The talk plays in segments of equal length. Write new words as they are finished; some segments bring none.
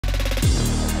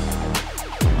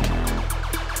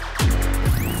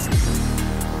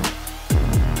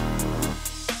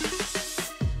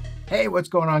Hey, what's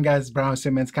going on, guys? It's Brown with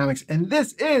Simpleman's Comics, and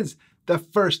this is the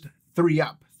first 3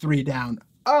 up, 3 down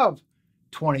of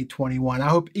 2021. I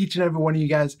hope each and every one of you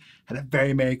guys had a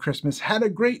very Merry Christmas, had a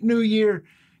great New Year,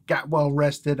 got well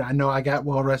rested. I know I got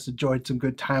well rested, enjoyed some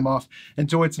good time off,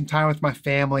 enjoyed some time with my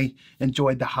family,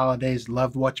 enjoyed the holidays,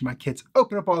 loved watching my kids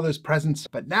open up all those presents.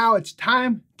 But now it's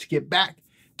time to get back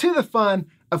to the fun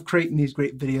of creating these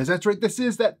great videos. That's right, this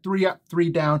is that 3 up, 3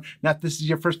 down. Now, if this is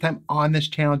your first time on this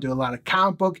channel, I do a lot of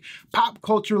comic book, pop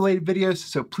culture related videos,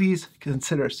 so please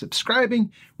consider subscribing.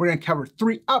 We're gonna cover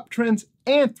 3 up trends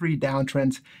and 3 down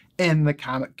trends in the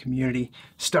comic community,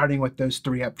 starting with those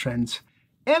 3 up trends.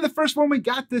 And the first one we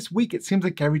got this week, it seems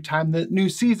like every time the new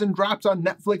season drops on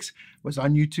Netflix, was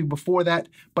on YouTube before that,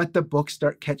 but the books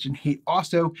start catching heat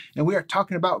also, and we are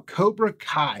talking about Cobra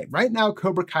Kai. Right now,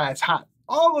 Cobra Kai is hot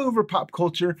all over pop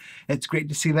culture. It's great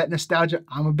to see that nostalgia.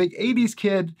 I'm a big 80s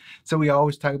kid, so we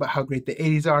always talk about how great the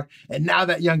 80s are, and now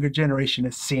that younger generation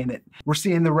is seeing it. We're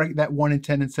seeing that 1 in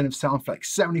 10 incentive selling for like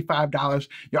 $75.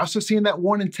 You're also seeing that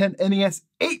 1 in 10 NES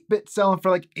 8-bit selling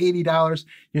for like $80.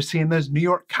 You're seeing those New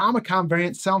York Comic-Con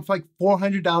variants selling for like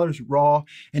 $400 raw,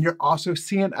 and you're also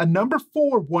seeing a number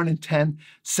 4 1 in 10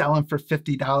 selling for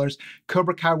 $50.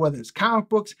 Cobra Kai, whether it's comic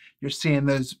books, you're seeing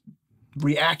those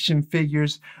reaction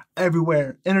figures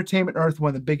everywhere. Entertainment Earth, one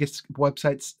of the biggest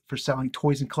websites for selling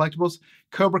toys and collectibles.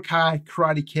 Cobra Kai,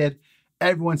 Karate Kid,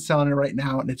 everyone's selling it right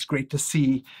now, and it's great to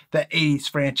see the 80s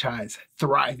franchise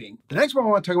thriving. The next one I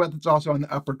want to talk about that's also on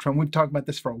the upward trend, we've talked about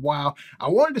this for a while. I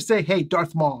wanted to say, hey,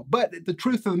 Darth Maul, but the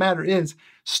truth of the matter is,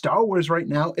 Star Wars right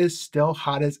now is still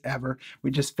hot as ever. We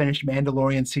just finished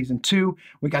Mandalorian Season 2.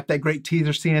 We got that great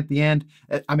teaser scene at the end.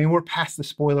 I mean, we're past the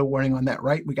spoiler warning on that,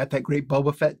 right? We got that great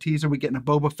Boba Fett teaser. We're getting a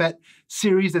Boba Fett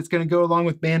series that's going to go along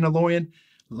with Mandalorian.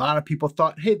 A lot of people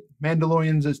thought, hey,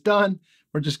 Mandalorians is done.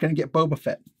 We're just going to get Boba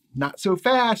Fett. Not so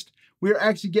fast. We're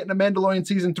actually getting a Mandalorian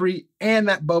Season 3 and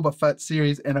that Boba Fett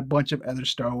series and a bunch of other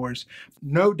Star Wars.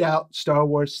 No doubt, Star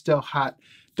Wars still hot.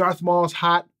 Darth Maul is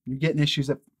hot. You're getting issues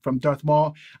from Darth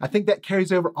Maul. I think that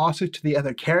carries over also to the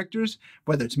other characters,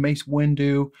 whether it's Mace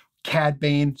Windu, Cad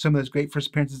Bane, some of those great first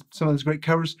appearances, some of those great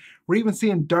covers. We're even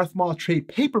seeing Darth Maul trade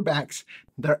paperbacks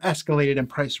that are escalated in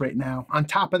price right now. On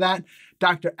top of that,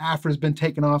 Dr. Aphra's been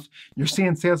taken off. You're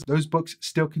seeing sales. Those books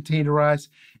still continue to rise.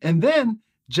 And then,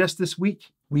 just this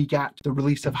week, we got the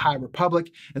release of High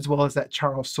Republic, as well as that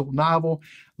Charles Soule novel.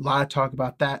 A lot of talk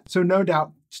about that. So no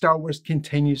doubt, Star Wars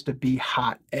continues to be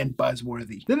hot and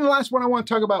buzzworthy. Then the last one I want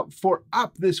to talk about for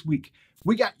up this week,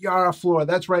 we got Yara Flor.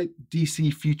 That's right,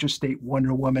 DC Future State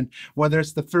Wonder Woman. Whether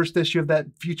it's the first issue of that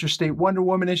Future State Wonder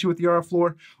Woman issue with Yara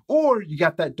Flor, or you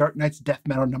got that Dark Knight's Death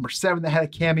Metal number 7 that had a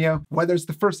cameo. Whether it's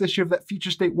the first issue of that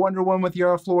Future State Wonder Woman with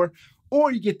Yara Flor,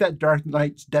 or you get that Dark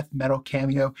Knight's Death Metal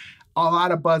cameo. A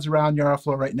lot of buzz around Yara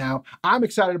Flor right now. I'm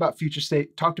excited about Future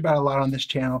State. Talked about it a lot on this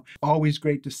channel. Always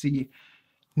great to see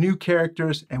new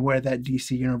characters and where that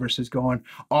DC universe is going.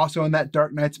 Also in that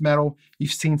Dark Knight's Metal,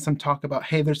 you've seen some talk about,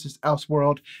 hey, there's this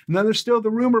Elseworld. And then there's still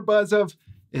the rumor buzz of,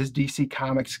 is DC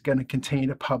Comics going to continue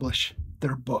to publish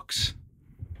their books?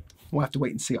 We'll have to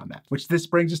wait and see on that. Which this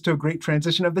brings us to a great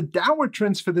transition of the downward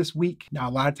trends for this week. Now,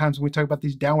 a lot of times when we talk about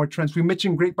these downward trends, we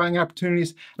mention great buying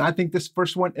opportunities, and I think this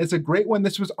first one is a great one.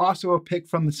 This was also a pick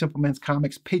from the Simpleman's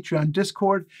Comics Patreon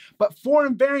Discord, but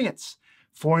foreign variants.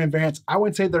 Foreign variants, I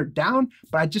wouldn't say they're down,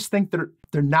 but I just think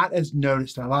they're not as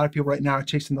noticed. And a lot of people right now are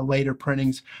chasing the later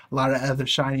printings, a lot of other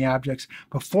shiny objects.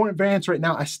 But foreign variants right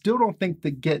now, I still don't think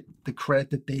they get the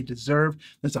credit that they deserve.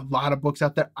 There's a lot of books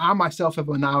out there. I myself have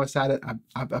a novice at it.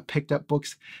 I've picked up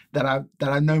books that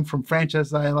I've known from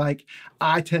franchises that I like.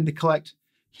 I tend to collect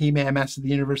He-Man, Master of the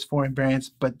Universe, foreign variants,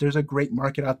 but there's a great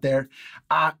market out there.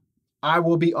 I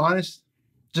will be honest,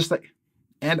 just like,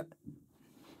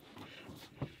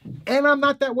 and I'm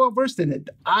not that well versed in it.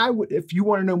 If you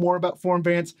want to know more about foreign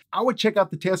variants, I would check out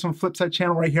the Tales from the Flipside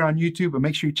channel right here on YouTube, and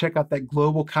make sure you check out that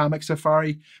Global Comic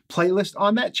Safari playlist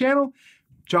on that channel.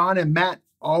 John and Matt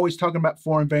always talking about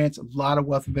foreign variants, a lot of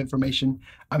wealth of information.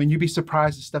 I mean, you'd be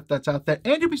surprised at stuff that's out there,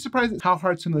 and you'd be surprised at how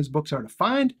hard some of those books are to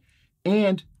find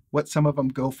and what some of them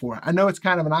go for. I know it's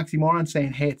kind of an oxymoron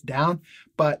saying, hey, it's down,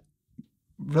 but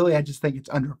really, I just think it's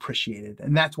underappreciated,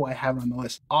 and that's why I have it on the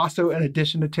list. Also, in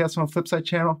addition to Tales from the Flipside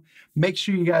channel, make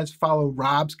sure you guys follow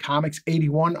Rob's Comics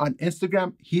 81 on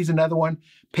Instagram. He's another one,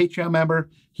 Patreon member.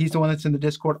 He's the one that's in the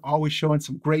Discord, always showing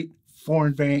some great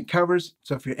foreign variant covers.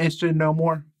 So if you're interested to know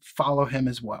more, follow him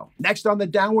as well. Next on the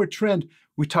downward trend,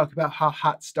 we talk about how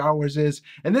hot Star Wars is,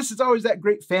 and this is always that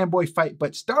great fanboy fight,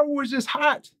 but Star Wars is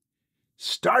hot.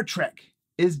 Star Trek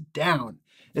is down.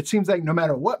 It seems like no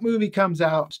matter what movie comes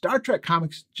out, Star Trek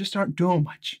comics just aren't doing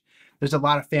much. There's a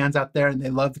lot of fans out there and they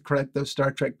love to collect those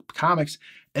Star Trek comics.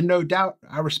 And no doubt,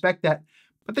 I respect that.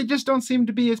 But they just don't seem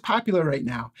to be as popular right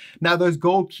now. Now, those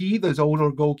those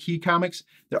older Gold Key comics,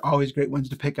 they're always great ones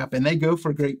to pick up and they go for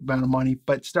a great amount of money.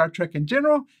 But Star Trek in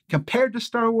general, compared to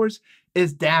Star Wars,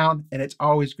 is down, and it's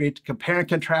always great to compare and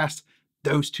contrast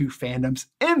those two fandoms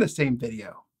in the same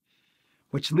video.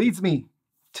 Which leads me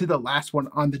to the last one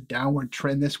on the downward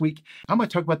trend this week. I'm going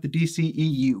to talk about the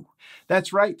DCEU.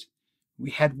 That's right,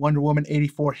 we had Wonder Woman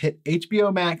 84 hit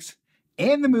HBO Max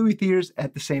and the movie theaters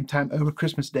at the same time over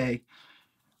Christmas Day.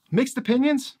 Mixed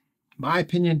opinions. My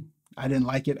opinion, I didn't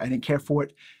like it. I didn't care for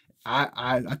it.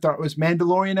 I thought it was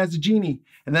Mandalorian as a genie.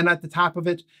 And then at the top of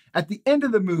it, at the end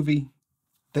of the movie,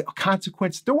 the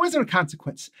consequence, there wasn't a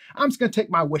consequence. I'm just going to take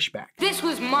my wish back. This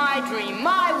was my dream,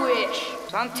 my wish.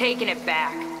 So I'm taking it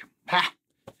back. Ha!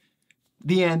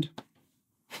 The end.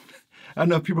 I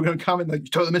know people are going to comment like, you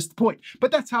totally missed the point.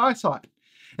 But that's how I saw it.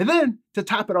 And then, to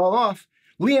top it all off,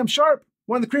 Liam Sharp,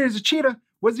 one of the creators of Cheetah,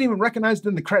 wasn't even recognized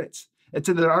in the credits. It's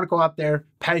in the article out there.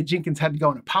 Patty Jenkins had to go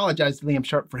and apologize to Liam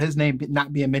Sharp for his name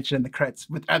not being mentioned in the credits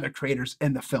with other creators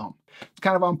in the film. It's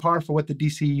kind of on par for what the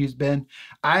DCU's been.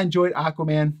 I enjoyed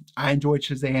Aquaman. I enjoyed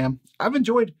Shazam. I've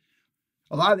enjoyed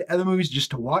a lot of the other movies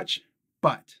just to watch,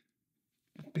 but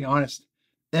to be honest,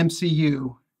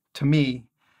 MCU, to me,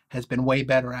 has been way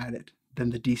better at it than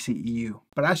the DCEU.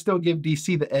 But I still give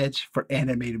DC the edge for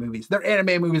animated movies. Their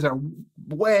animated movies are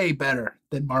way better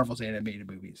than Marvel's animated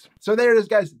movies. So there it is,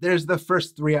 guys. There's the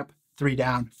first 3 up, 3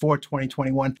 down for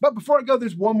 2021. But before I go,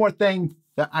 there's one more thing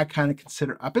that I kind of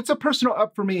consider up. It's a personal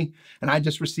up for me, and I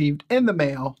just received in the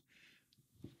mail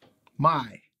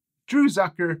my Drew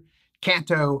Zucker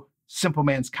Kanto Simple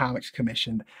Man's Comics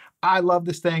commissioned. I love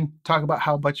this thing. Talk about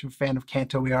how much of a fan of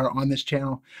Kanto we are on this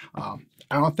channel. I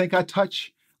don't think I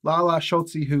touch Lala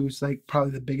Schultze, who's like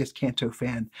probably the biggest Kanto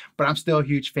fan, but I'm still a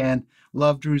huge fan.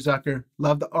 Love Drew Zucker,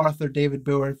 love the author David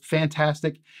Boer,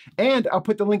 fantastic. And I'll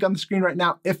put the link on the screen right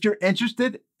now. If you're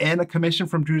interested in a commission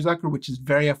from Drew Zucker, which is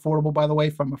very affordable, by the way,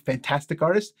 from a fantastic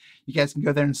artist, you guys can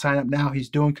go there and sign up now. He's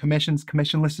doing commissions.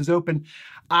 Commission list is open.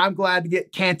 I'm glad to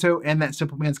get Kanto and that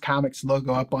Simple Man's Comics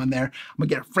logo up on there. I'm gonna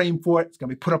get a frame for it. It's gonna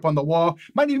be put up on the wall.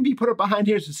 Might even be put up behind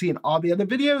here to see in all the other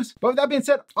videos. But with that being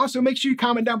said, also make sure you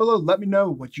comment down below. Let me know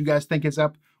what you guys think is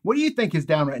up. What do you think is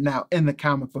down right now in the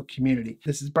comic book community?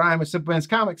 This is Brian with Simple Man's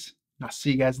Comics, and I'll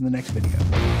see you guys in the next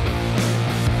video.